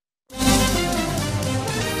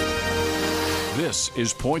This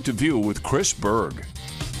is Point of View with Chris Berg.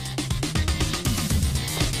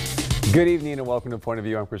 Good evening and welcome to Point of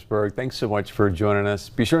View. I'm Chris Berg. Thanks so much for joining us.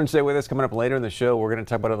 Be sure and stay with us. Coming up later in the show, we're going to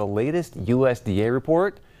talk about how the latest USDA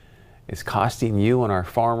report is costing you and our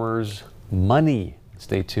farmers money.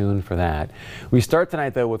 Stay tuned for that. We start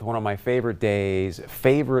tonight, though, with one of my favorite days,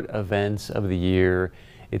 favorite events of the year.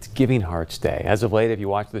 It's Giving Hearts Day. As of late, if you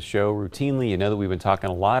watch the show routinely, you know that we've been talking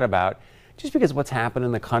a lot about just because of what's happened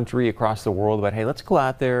in the country, across the world, about, hey, let's go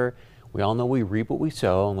out there. We all know we reap what we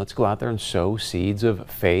sow, and let's go out there and sow seeds of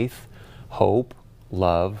faith, hope,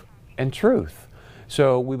 love, and truth.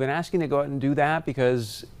 So we've been asking to go out and do that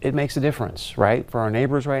because it makes a difference, right? For our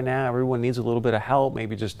neighbors right now, everyone needs a little bit of help,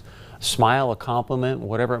 maybe just a smile, a compliment,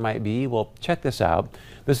 whatever it might be. Well, check this out.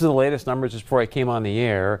 This is the latest numbers just before I came on the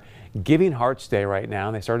air. Giving Hearts Day right now,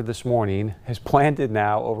 and they started this morning, has planted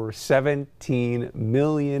now over 17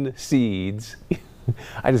 million seeds.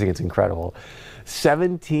 I just think it's incredible.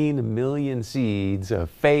 17 million seeds of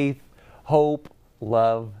faith, hope,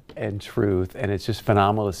 love, and truth. And it's just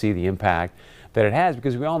phenomenal to see the impact that it has,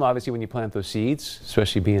 because we all know, obviously, when you plant those seeds,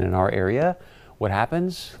 especially being in our area, what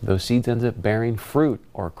happens? Those seeds end up bearing fruit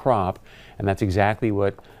or crop, and that's exactly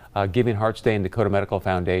what Giving Hearts Day and Dakota Medical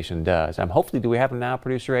Foundation does. Hopefully, do we have him now,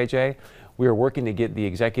 producer AJ? We are working to get the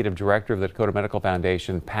executive director of the Dakota Medical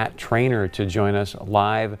Foundation, Pat Trainer, to join us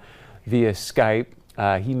live via Skype.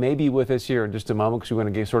 He may be with us here in just a moment because we want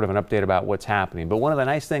to give sort of an update about what's happening. But one of the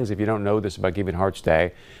nice things, if you don't know this about Giving Hearts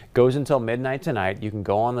Day, goes until midnight tonight. You can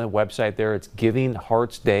go on the website there. It's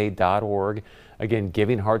givingheartsday.org. Again,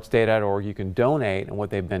 givingheartsday.org. You can donate, and what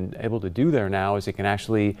they've been able to do there now is it can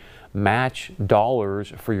actually match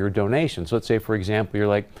dollars for your donation. So let's say, for example, you're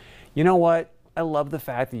like, you know what? I love the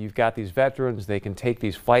fact that you've got these veterans. They can take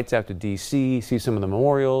these flights out to D.C., see some of the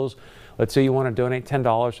memorials. Let's say you want to donate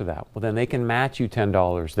 $10 to that. Well, then they can match you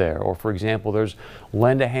 $10 there. Or, for example, there's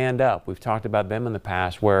Lend a Hand Up. We've talked about them in the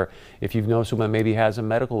past, where if you know someone maybe has a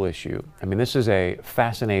medical issue. I mean, this is a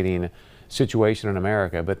fascinating situation in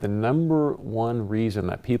America, but the number one reason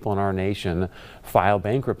that people in our nation file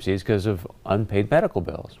bankruptcy is because of unpaid medical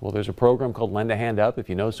bills. Well, there's a program called Lend a Hand Up. If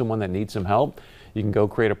you know someone that needs some help, you can go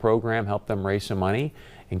create a program, help them raise some money,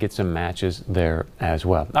 and get some matches there as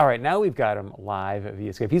well. All right, now we've got him live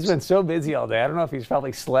via Skype. He's been so busy all day. I don't know if he's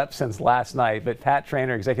probably slept since last night, but Pat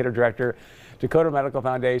Trainer, Executive Director, Dakota Medical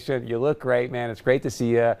Foundation, you look great, man. It's great to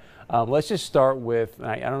see you. Let's just start with,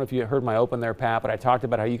 I don't know if you heard my open there, Pat, but I talked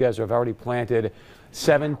about how you guys have already planted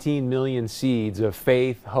 17 million seeds of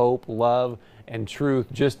faith, hope, love, and truth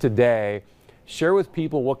just today. Share with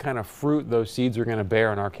people what kind of fruit those seeds are going to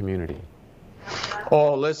bear in our community.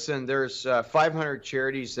 Oh, listen, there's 500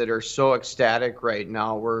 charities that are so ecstatic right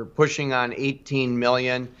now. We're pushing on 18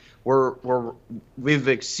 million. We've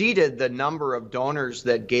exceeded the number of donors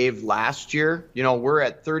that gave last year. You know, we're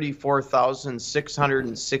at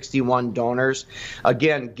 34,661 donors.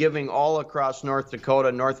 Again, giving all across North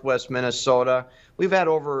Dakota, Northwest Minnesota. We've had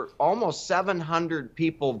over almost 700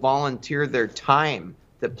 people volunteer their time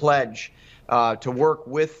to pledge to work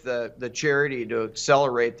with the charity to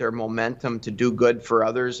accelerate their momentum to do good for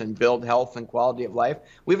others and build health and quality of life.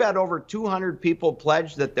 We've had over 200 people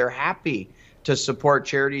pledge that they're happy to support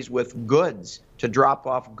charities with goods, to drop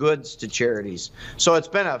off goods to charities. So it's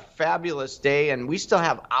been a fabulous day, and we still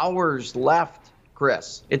have hours left,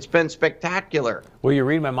 Chris. It's been spectacular. Well, you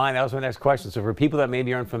read my mind. That was my next question. So for people that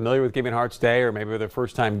maybe aren't familiar with Giving Hearts Day, or maybe their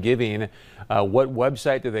first time giving, what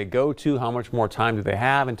website do they go to? How much more time do they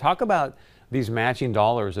have? And talk about these matching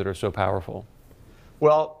dollars that are so powerful.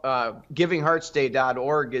 Well,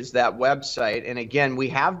 givingheartsday.org is that website. And again, we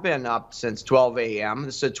have been up since 12 a.m.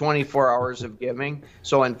 This is 24 hours of giving.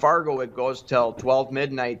 So in Fargo, it goes till 12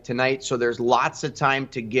 midnight tonight. So there's lots of time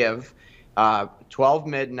to give. 12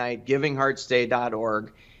 midnight,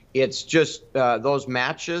 givingheartsday.org. It's just those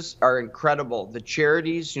matches are incredible. The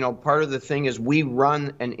charities, you know, part of the thing is we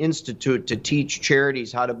run an institute to teach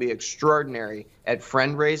charities how to be extraordinary at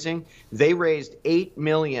friend raising. They raised $8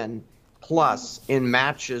 million plus in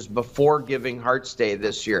matches before Giving Hearts Day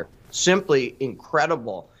this year. Simply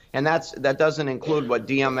incredible. And that doesn't include what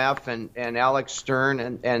DMF and Alex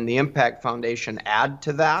Stern and the Impact Foundation add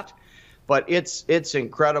to that. But it's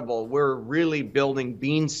incredible. We're really building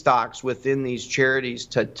beanstalks within these charities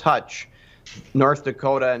to touch North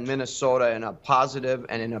Dakota and Minnesota in a positive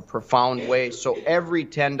and in a profound way. So every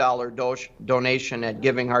 $10 donation at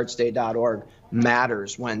givingheartsday.org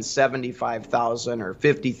matters when 75,000 or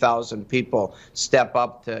 50,000 people step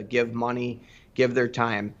up to give money, give their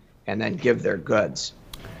time, and then give their goods.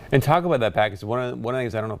 And talk about that, Pat, because one of the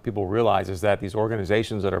things I don't know if people realize is that these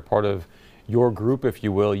organizations that are part of your group, if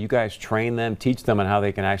you will. You guys train them, teach them on how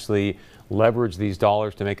they can actually leverage these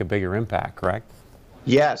dollars to make a bigger impact, correct?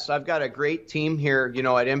 Yes, I've got a great team here,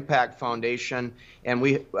 at Impact Foundation, and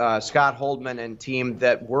we, Scott Holdman and team,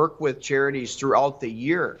 that work with charities throughout the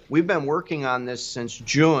year. We've been working on this since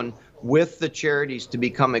June with the charities to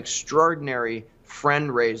become extraordinary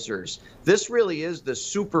friend raisers. This really is the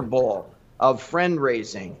Super Bowl of friend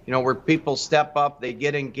raising, where people step up, they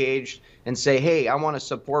get engaged and say, hey, I want to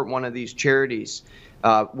support one of these charities.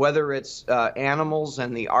 Whether it's animals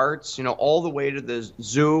and the arts, all the way to the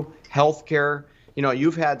zoo, healthcare.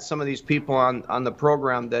 You've had some of these people on the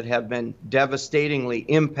program that have been devastatingly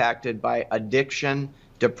impacted by addiction,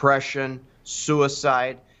 depression,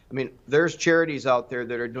 suicide. I mean, there's charities out there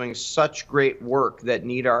that are doing such great work that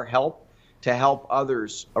need our help to help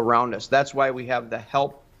others around us. That's why we have the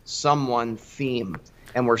Help Someone theme,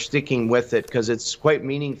 and we're sticking with it because it's quite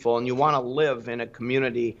meaningful, and you want to live in a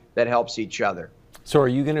community that helps each other. So are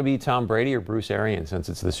you going to be Tom Brady or Bruce Arians since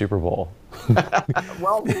it's the Super Bowl?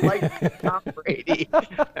 Well, we like Tom Brady.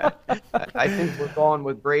 I think we're going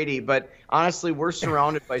with Brady, but honestly, we're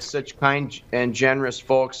surrounded by such kind and generous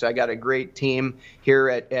folks. I got a great team here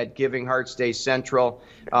at Giving Hearts Day Central.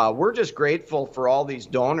 We're just grateful for all these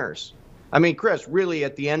donors. I mean, Chris, really,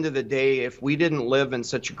 at the end of the day, if we didn't live in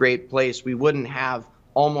such a great place, we wouldn't have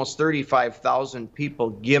almost 35,000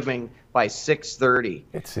 people giving by 6:30,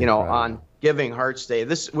 on Giving Hearts Day.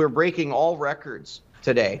 We're breaking all records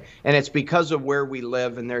today, and it's because of where we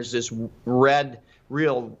live, and there's this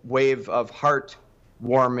real wave of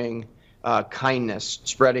heart-warming kindness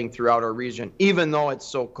spreading throughout our region, even though it's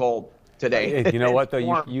so cold today. You know what,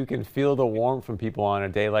 though? You can feel the warmth from people on a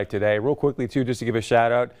day like today. Real quickly, too, just to give a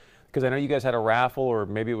shout-out, because I know you guys had a raffle, or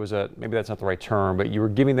maybe that's not the right term, but you were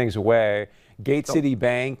giving things away. Gate City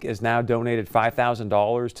Bank has now donated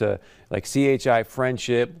 $5,000 to like CHI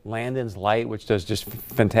Friendship, Landon's Light, which does just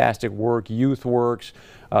fantastic work, Youth Works,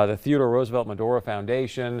 the Theodore Roosevelt Medora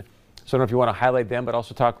Foundation. So I don't know if you want to highlight them, but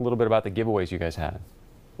also talk a little bit about the giveaways you guys had.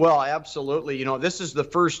 Well, absolutely. This is the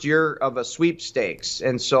first year of a sweepstakes.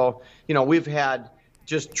 And so, we've had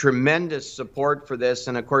just tremendous support for this.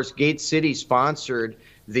 And of course, Gate City sponsored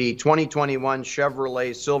the 2021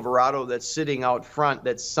 Chevrolet Silverado that's sitting out front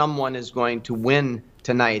that someone is going to win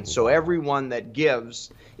tonight. So everyone that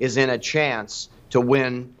gives is in a chance to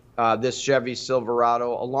win this Chevy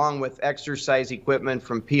Silverado, along with exercise equipment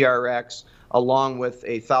from PRX, along with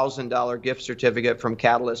a $1,000 gift certificate from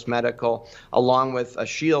Catalyst Medical, along with a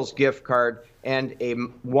Shields gift card and a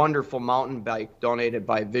wonderful mountain bike donated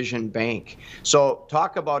by Vision Bank. So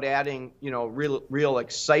talk about adding, real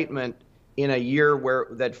excitement in a year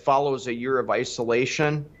that follows a year of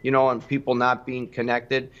isolation, and people not being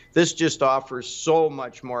connected. This just offers so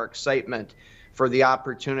much more excitement for the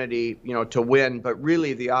opportunity, to win, but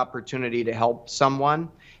really the opportunity to help someone.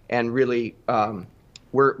 And really,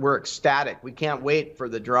 we're ecstatic. We can't wait for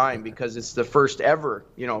the drawing because it's the first ever,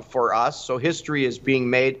 for us. So history is being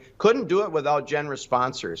made. Couldn't do it without generous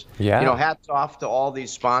sponsors. Yeah. Hats off to all these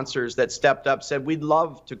sponsors that stepped up, said we'd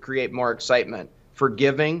love to create more excitement for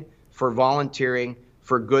giving, for volunteering,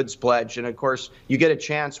 for Goods Pledge. And of course, you get a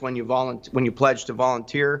chance when you pledge to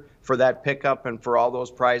volunteer for that pickup and for all those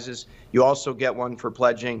prizes. You also get one for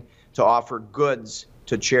pledging to offer goods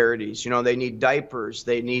to charities. They need diapers,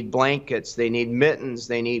 they need blankets, they need mittens,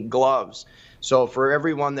 they need gloves. So for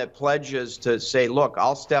everyone that pledges to say, look,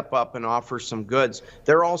 I'll step up and offer some goods,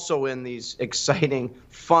 they're also in these exciting,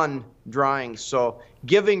 fun drawings. So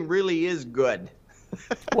giving really is good.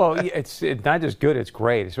 Well, it's not just good, it's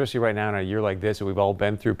great, especially right now in a year like this that we've all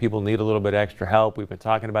been through. People need a little bit extra help. We've been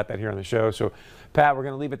talking about that here on the show. So, Pat, we're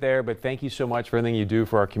going to leave it there, but thank you so much for everything you do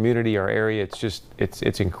for our community, our area.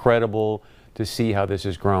 It's incredible to see how this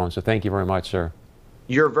has grown. So thank you very much, sir.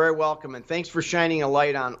 You're very welcome, and thanks for shining a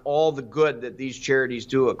light on all the good that these charities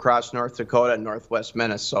do across North Dakota and Northwest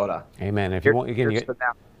Minnesota. Amen. If you want, again,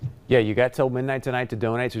 you got till midnight tonight to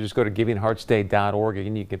donate, so just go to givingheartsday.org.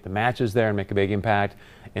 Again, you get the matches there and make a big impact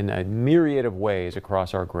in a myriad of ways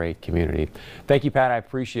across our great community. Thank you, Pat. I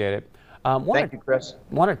appreciate it. Thank you, Chris.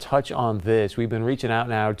 Want to touch on this. We've been reaching out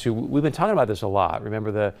now we've been talking about this a lot.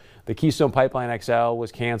 Remember the Keystone Pipeline XL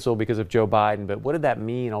was canceled because of Joe Biden, but what did that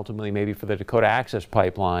mean ultimately maybe for the Dakota Access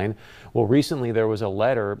Pipeline? Well, recently there was a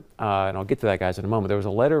letter, and I'll get to that, guys, in a moment. There was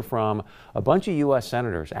a letter from a bunch of U.S.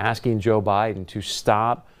 senators asking Joe Biden to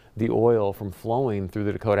stop the oil from flowing through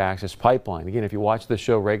the Dakota Access Pipeline. Again, if you watch this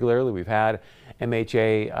show regularly, we've had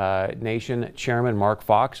MHA Nation Chairman Mark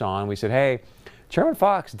Fox on. We said, hey, Chairman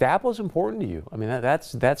Fox, DAPL is important to you. I mean,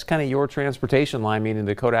 that's kind of your transportation line, meaning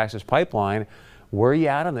the Dakota Access Pipeline. Where are you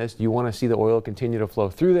at on this? Do you want to see the oil continue to flow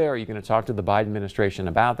through there? Are you going to talk to the Biden administration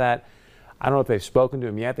about that? I don't know if they've spoken to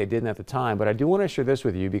him yet. They didn't at the time, but I do want to share this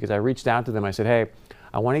with you because I reached out to them. I said, hey,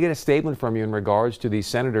 I want to get a statement from you in regards to these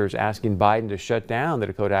senators asking Biden to shut down the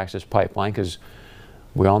Dakota Access Pipeline, because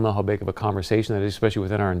we all know how big of a conversation that is, especially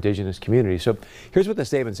within our indigenous community. So here's what the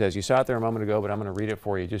statement says. You saw it there a moment ago, but I'm going to read it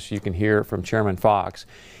for you just so you can hear it from Chairman Fox.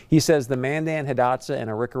 He says the Mandan, Hidatsa, and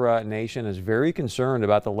Arikara Nation is very concerned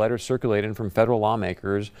about the letter circulated from federal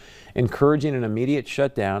lawmakers encouraging an immediate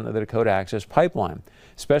shutdown of the Dakota Access Pipeline,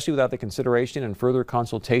 especially without the consideration and further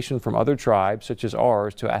consultation from other tribes such as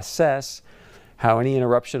ours to assess how any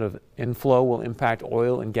interruption of inflow will impact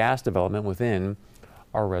oil and gas development within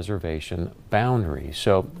our reservation boundaries.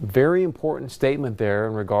 So very important statement there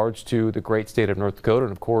in regards to the great state of North Dakota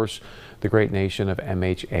and, of course, the great nation of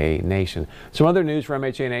MHA Nation. Some other news for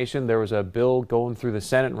MHA Nation: there was a bill going through the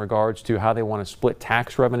Senate in regards to how they want to split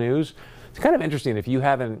tax revenues. It's kind of interesting. If you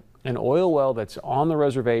have an oil well that's on the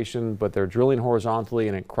reservation, but they're drilling horizontally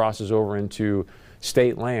and it crosses over into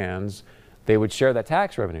state lands, they would share that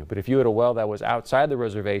tax revenue. But if you had a well that was outside the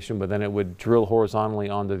reservation, but then it would drill horizontally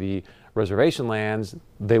onto the reservation lands,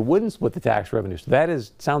 they wouldn't split the tax revenue. So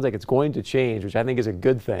that sounds like it's going to change, which I think is a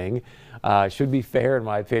good thing. Should be fair in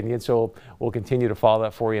my opinion. So we'll continue to follow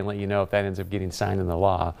that for you and let you know if that ends up getting signed into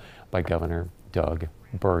law by Governor Doug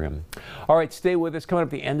Burgum. All right, stay with us. Coming up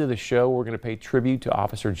at the end of the show, we're going to pay tribute to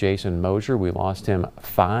Officer Jason Mosier. We lost him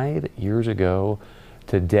 5 years ago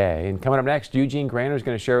today. And coming up next, Eugene Graner is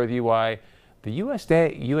going to share with you why the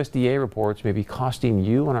USDA reports may be costing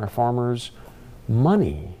you and our farmers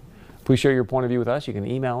money. Please share your point of view with us. You can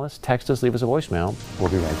email us, text us, leave us a voicemail. We'll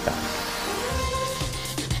be right back.